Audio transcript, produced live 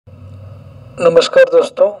नमस्कार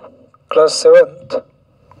दोस्तों, class 7th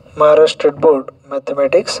Maharashtra state board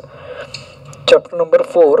mathematics chapter number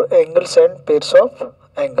 4 angles and pairs of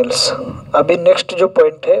angles. अभी next जो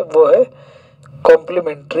point है वो है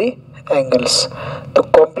कॉम्प्लीमेंट्री एंगल्स। तो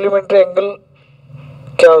कॉम्प्लीमेंट्री एंगल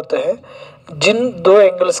क्या होता है? जिन दो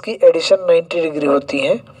एंगल्स की एडिशन 90 डिग्री होती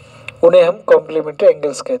है उन्हें हम कॉम्प्लीमेंट्री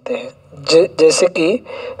एंगल्स कहते हैं। जैसे कि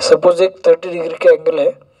सपोज एक 30 डिग्री का एंगल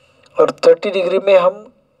है और 30 डिग्री में हम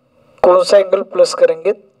कौन सा एंगल प्लस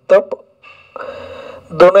करेंगे तब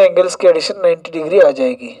दोनों एंगल्स की एडिशन 90 डिग्री आ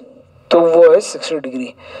जाएगी, तो वो है 60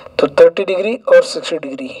 डिग्री। तो 30 डिग्री और 60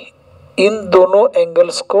 डिग्री इन दोनों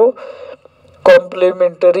एंगल्स को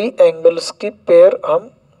कॉम्प्लीमेंट्री एंगल्स की पेयर हम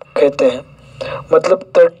कहते हैं। मतलब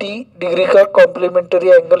 30 डिग्री का कॉम्प्लीमेंट्री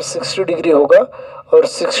एंगल 60 डिग्री होगा और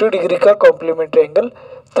 60 डिग्री का कॉम्प्लीमेंट्री एंगल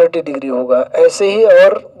 30 डिग्री होगा। ऐसे ही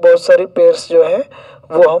और बहुत सारी पेयर्स जो हैं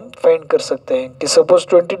वो हम फाइंड कर सकते हैं कि सपोज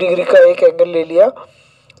 20 डिग्री का एक एंगल ले लिया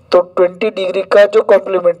तो 20 डिग्री का जो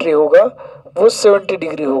कॉम्प्लीमेंट्री होगा वो 70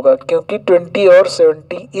 डिग्री होगा, क्योंकि 20 और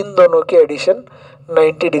 70 इन दोनों की एडिशन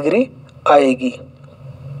 90 डिग्री आएगी।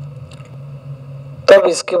 तब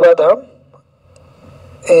इसके बाद हम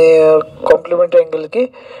कॉम्प्लीमेंट्री एंगल की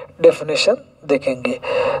डेफिनेशन देखेंगे।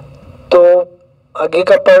 तो आगे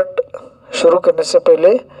का पार्ट शुरू करने से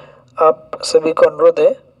पहले आप सभी को अनुरोध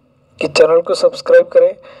है कि चैनल को सब्सक्राइब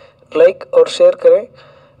करें, लाइक और शेयर करें,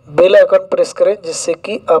 बेल आइकन प्रेस करें जिससे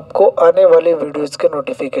कि आपको आने वाले वीडियोस के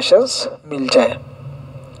नोटिफिकेशंस मिल जाए।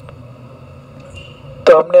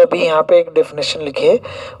 तो हमने अभी यहाँ पे एक डेफिनेशन लिखी है,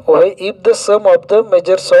 वो है if the some of the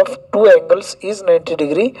measures of two angles is 90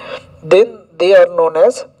 degree then they are known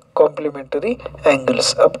as complementary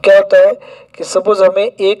angles. अब क्या होता है कि सपोज हमें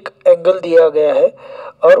एक एंगल दिया गया है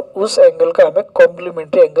और उस एंगल का हमें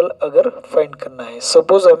कॉम्प्लीमेंट्री एंगल अगर फाइंड करना है।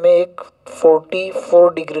 सपोज हमें एक 44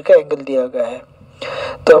 डिग्री का एंगल दिया गया है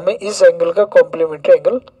तो हमें इस एंगल का कॉम्प्लीमेंट्री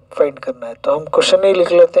एंगल फाइंड करना है। तो हम क्वेश्चन ही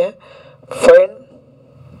लिख लेते हैं, find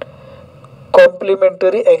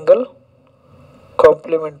complementary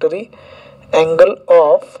angle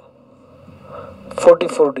of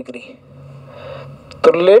 44 degree.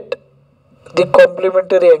 तो let the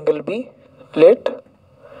complementary angle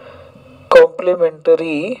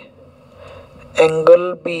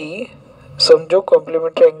B, समझो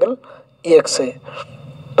कॉम्प्लीमेंट्री एंगल एक्स है।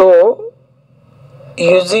 तो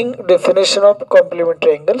using definition of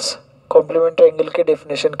complementary angle के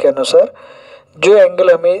डेफिनेशन के अनुसार जो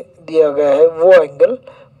एंगल हमें दिया गया है वो एंगल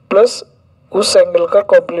प्लस उस एंगल का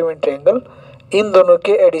कॉम्प्लीमेंट्री एंगल, इन दोनों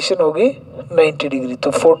के एडिशन होगी 90 डिग्री।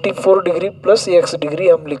 तो 44 डिग्री प्लस x डिग्री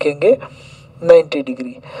हम लिखेंगे 90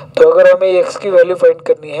 डिग्री। तो अगर हमें x की वैल्यू फाइंड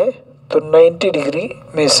करनी है तो 90 डिग्री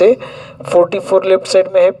में से 44 लेफ्ट साइड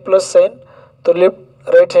में है प्लस साइन, तो लेफ्ट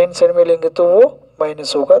राइट हैंड साइड में लेंगे तो वो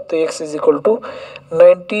माइनस होगा। तो x is equal to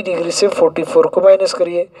 90 degree से 44 को माइनस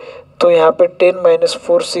करिए तो यहाँ पे 10 माइनस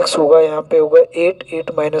 4 6 होगा, यहाँ पे होगा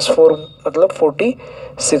 8 माइनस 4 मतलब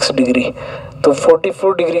 46 डिग्री। तो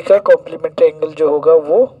 44 डिग्री का कॉम्प्लीमेंट्री एंगल जो होगा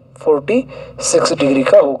वो 46 डिग्री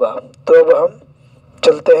का होगा। तो अब हम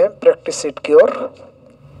चलते हैं प्रैक्टिस सेट की ओर।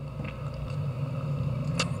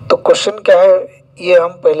 तो क्वेश्चन क्या है ये हम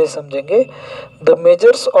पहले समझेंगे। The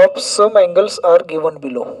measures of some angles are given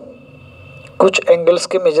below. कुछ एंगल्स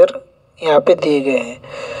के मेजर यहाँ पे दिए गए हैं।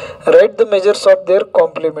 Right the measures of their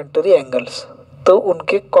complementary angles. तो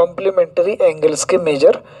उनके कॉम्प्लीमेंट्री एंगल्स के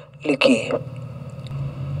मेजर लिखिए।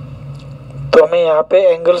 तो हमें यहाँ पे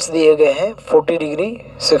एंगल्स दिए गए हैं 40 डिग्री,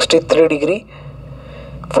 63 डिग्री,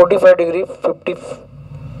 45 डिग्री, 55,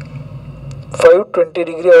 20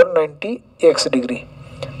 डिग्री और 90 डिग्री।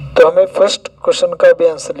 तो हमें फर्स्ट क्वेश्चन का भी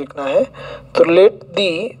आंसर लिखना है। तो let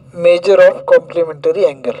the measure of complementary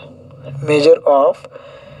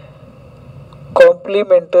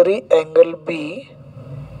angle B,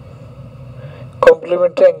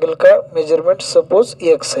 complementary angle का मेजरमेंट सपोज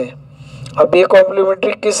x है। अब ये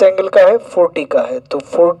कॉम्प्लीमेंट्री किस एंगल का है? 40 का है। तो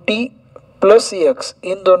 40 प्लस x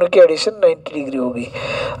इन दोनों की एडिशन 90 डिग्री होगी।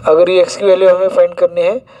 अगर ये x की वैल्यू हमें फाइंड करनी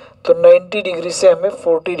है तो 90 डिग्री से हमें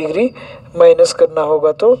 40 डिग्री माइनस करना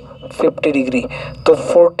होगा तो 50 डिग्री। तो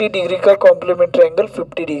 40 डिग्री का कॉम्प्लीमेंट्री एंगल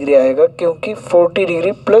 50 डिग्री आएगा, क्योंकि 40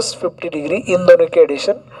 डिग्री प्लस 50 डिग्री इन दोनों की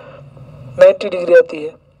एडिशन 90 डिग्री आती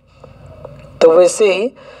है। तो वैसे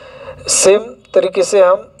ही सेम तरीके से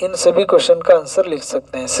हम इन सभी क्वेश्चन का आंसर लिख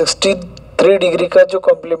सकते हैं। 63 डिग्री का जो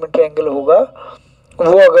कॉम्प्लीमेंट्री एंगल होगा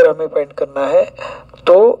वो अगर हमें फाइंड करना है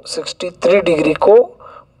तो 63 डिग्री को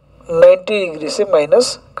 90 डिग्री से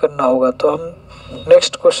माइनस करना होगा। तो हम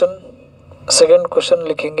नेक्स्ट क्वेश्चन, सेकंड क्वेश्चन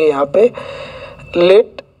लिखेंगे यहाँ पे।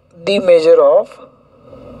 Let the measure of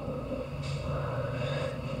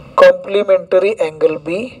complementary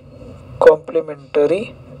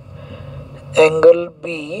angle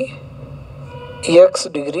B x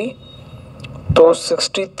degree, तो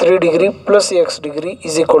 63 degree plus x degree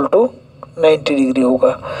is equal to 90 degree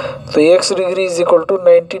होगा। तो x degree is equal to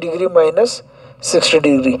 90 degree minus 60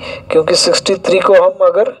 degree, क्योंकि 63 को हम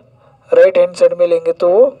अगर राइट हैंड साइड में लेंगे तो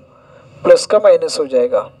वो प्लस का माइनस हो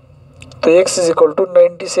जाएगा। तो x इज इक्वल टू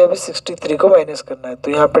 90 से अभी 63 को माइनस करना है।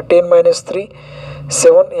 तो यहाँ पे 10 माइनस 3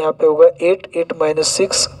 7, यहाँ पे होगा 8, 8 माइनस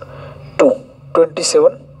 6 2,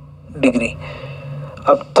 27 डिग्री।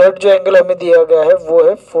 अब थर्ड जो एंगल हमें दिया गया है वो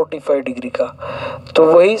है 45 डिग्री का। तो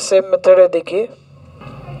वही सेम मेथड है, देखिए,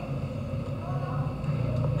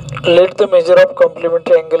 let the measure of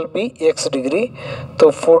complementary angle B x degree, तो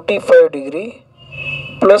 45 degree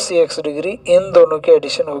plus x degree in दोनों की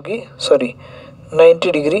एडिशन होगी, सॉरी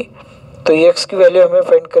 90 डिग्री। तो एक्स की वैल्यू हमें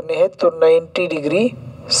फाइंड करनी है, तो 90 डिग्री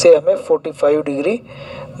से हमें 45 डिग्री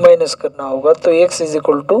माइनस करना होगा। तो x is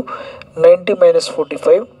equal to 90 minus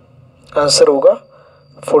 45, answer होगा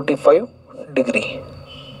 45 डिग्री।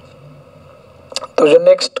 तो जो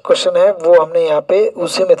नेक्स्ट क्वेश्चन है वो हमने यहाँ पे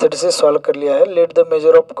उसी मेथड से सॉल्व कर लिया है। Let the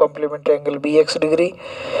measure of complementary angle B x degree,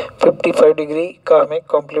 55 degree का हमें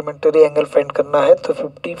कॉम्प्लीमेंट्री एंगल फाइंड करना है। तो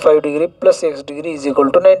 55 degree plus x degree is equal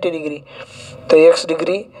to 90 degree. तो x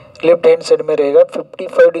degree left hand side में रहेगा,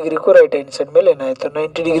 55 डिग्री को राइट हैंड साइड में लेना है। तो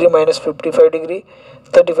 90 डिग्री माइनस 55 डिग्री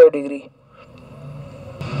 35 डिग्री।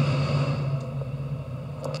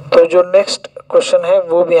 तो जो नेक्स्ट क्वेश्चन है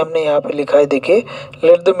वो भी हमने यहाँ पे लिखा है, देखिए,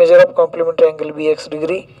 let the measure of complementary angle B x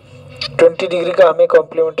degree, 20 degree का हमें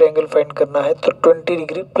कॉम्प्लीमेंट्री एंगल फाइंड करना है। तो 20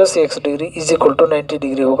 degree plus x degree is equal to 90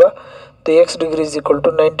 degree होगा। तो x degree is equal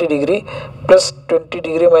to 90 degree plus 20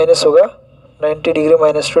 degree minus होगा 90 डिग्री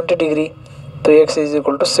माइनस 20 डिग्री, तो x is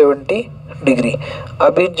equal to 70 degree.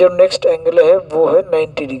 अभी जो नेक्स्ट एंगल है वो है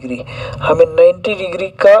 90 डिग्री। हमें 90 डिग्री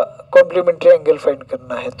का कॉम्प्लीमेंट्री एंगल फाइंड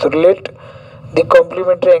करना है। तो let the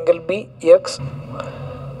complementary angle B x,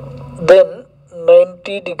 then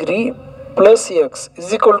 90 degree plus x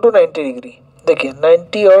is equal to 90 degree. देखिए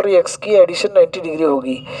 90 और एक्स की एडिशन 90 डिग्री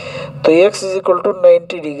होगी। तो x is equal to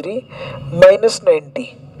 90 degree minus 90।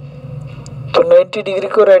 तो 90 डिग्री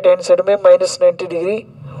को राइट हैंड साइड में माइनस 90 डिग्री,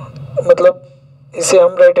 मतलब इसे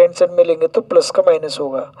हम राइट हैंड साइड में लेंगे तो प्लस का माइनस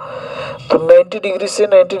होगा। तो 90 डिग्री से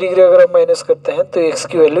 90 डिग्री अगर हम माइनस करते हैं तो एक्स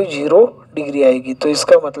की वैल्यू 0 डिग्री आएगी। तो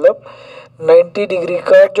इसका मतलब 90 डिग्री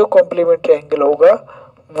का जो कॉम्प्लीमेंट्री एंगल होगा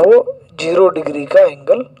वो 0 डिग्री का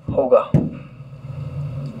एंगल होगा।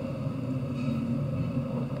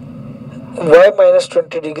 y minus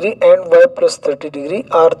 20 degree and y plus 30 degree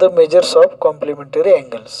are the measures of complementary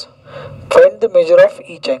angles. Find the measure of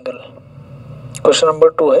each angle. Question number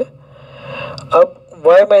 2 है। अब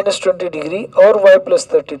y minus 20 डिग्री और y plus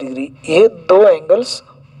 30 डिग्री, ये दो angles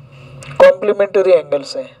complementary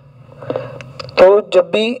angles हैं। तो जब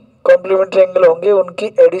भी कॉम्प्लीमेंट्री एंगल होंगे उनकी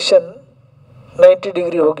एडिशन 90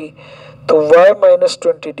 डिग्री होगी। तो y minus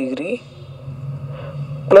 20 degree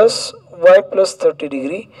plus y plus 30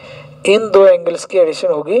 degree, इन दो एंगल्स की एडिशन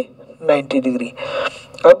होगी 90 डिग्री।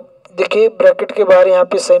 अब देखिए ब्रैकेट के बाहर यहाँ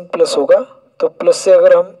पे साइन प्लस होगा, तो प्लस से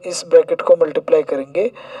अगर हम इस ब्रैकेट को मल्टीप्लाई करेंगे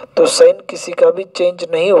तो साइन किसी का भी चेंज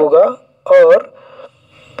नहीं होगा और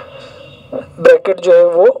ब्रैकेट जो है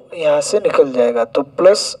वो यहाँ से निकल जाएगा। तो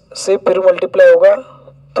प्लस से फिर मल्टीप्लाई होगा,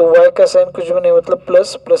 तो y का साइन कुछ भी नहीं, मतलब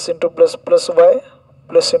plus plus into plus plus y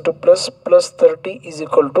plus into plus plus 30 is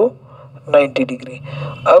equal to 90 degree.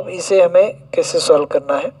 अब इसे हमें कैसे सॉल्व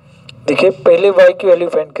करना है, देखिए पहले y की वैल्यू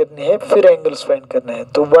फाइंड करनी है, फिर एंगल्स फाइंड करना है।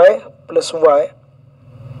 तो y plus y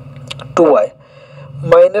 2y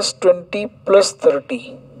minus 20 plus 30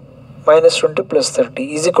 minus 20 plus 30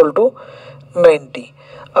 is equal to 90।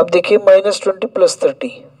 अब देखिए माइनस 20 प्लस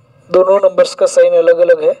 30 दोनों नंबर्स का साइन अलग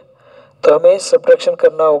अलग है, तो हमें सब्ट्रैक्शन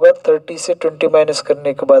करना होगा। 30 से 20 माइनस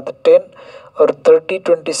करने के बाद 10 और 30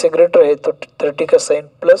 20 से ग्रेटर है तो 30 का sign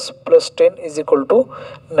plus plus 10 is equal to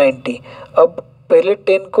 90। अब पहले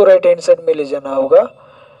 10 को राइट हैंड साइड में ले जाना होगा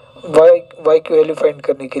y की वैल्यू फाइंड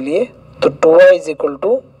करने के लिए। तो 2y is equal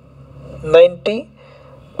to 90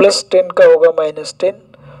 plus 10 का होगा माइनस 10,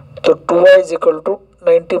 तो 2y is equal to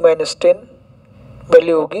 90 minus 10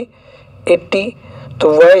 value होगी 80।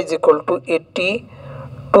 तो y इज इक्वल टू 80,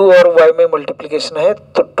 2 और y में मल्टीप्लिकेशन है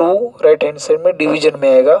तो 2 राइट हैंड साइड में डिवीजन में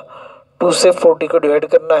आएगा। 2 से 40 को डिवाइड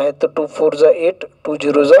करना है तो 2 4 जा 8, 2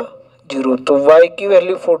 0 जा 0, तो y की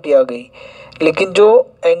वैल्यू 40 आ गई। लेकिन जो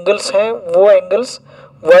एंगल्स हैं वो एंगल्स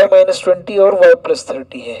y माइनस 20 और y प्लस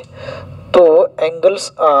 30 है। तो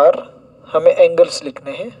एंगल्स आर, हमें एंगल्स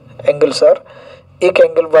लिखने हैं, एंगल्स आर, एक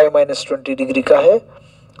एंगल y माइनस 20 डिग्री का है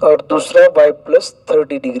और दूसरा y प्लस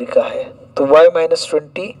 30 डिग्री का है। तो y माइनस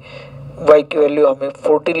 20, y की वैल्यू हमें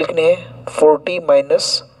 40 लिखनी है, 40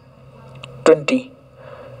 माइनस 20,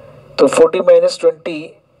 तो 40 माइनस 20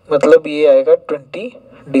 मतलब ये आएगा 20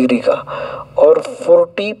 डिग्री का, और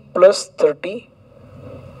 40 प्लस 30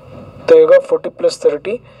 तो आएगा 40 प्लस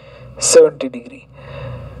 30 70 डिग्री।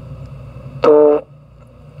 तो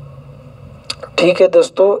ठीक है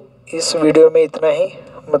दोस्तों, इस वीडियो में इतना ही,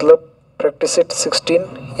 मतलब प्रैक्टिस सेट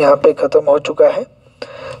 16 यहाँ पे ख़त्म हो चुका है।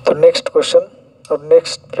 तो नेक्स्ट क्वेश्चन और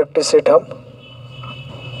नेक्स्ट प्रैक्टिस सेट हम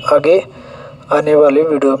आगे आने वाले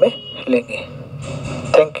वीडियो में लेंगे।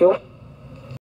 Thank you.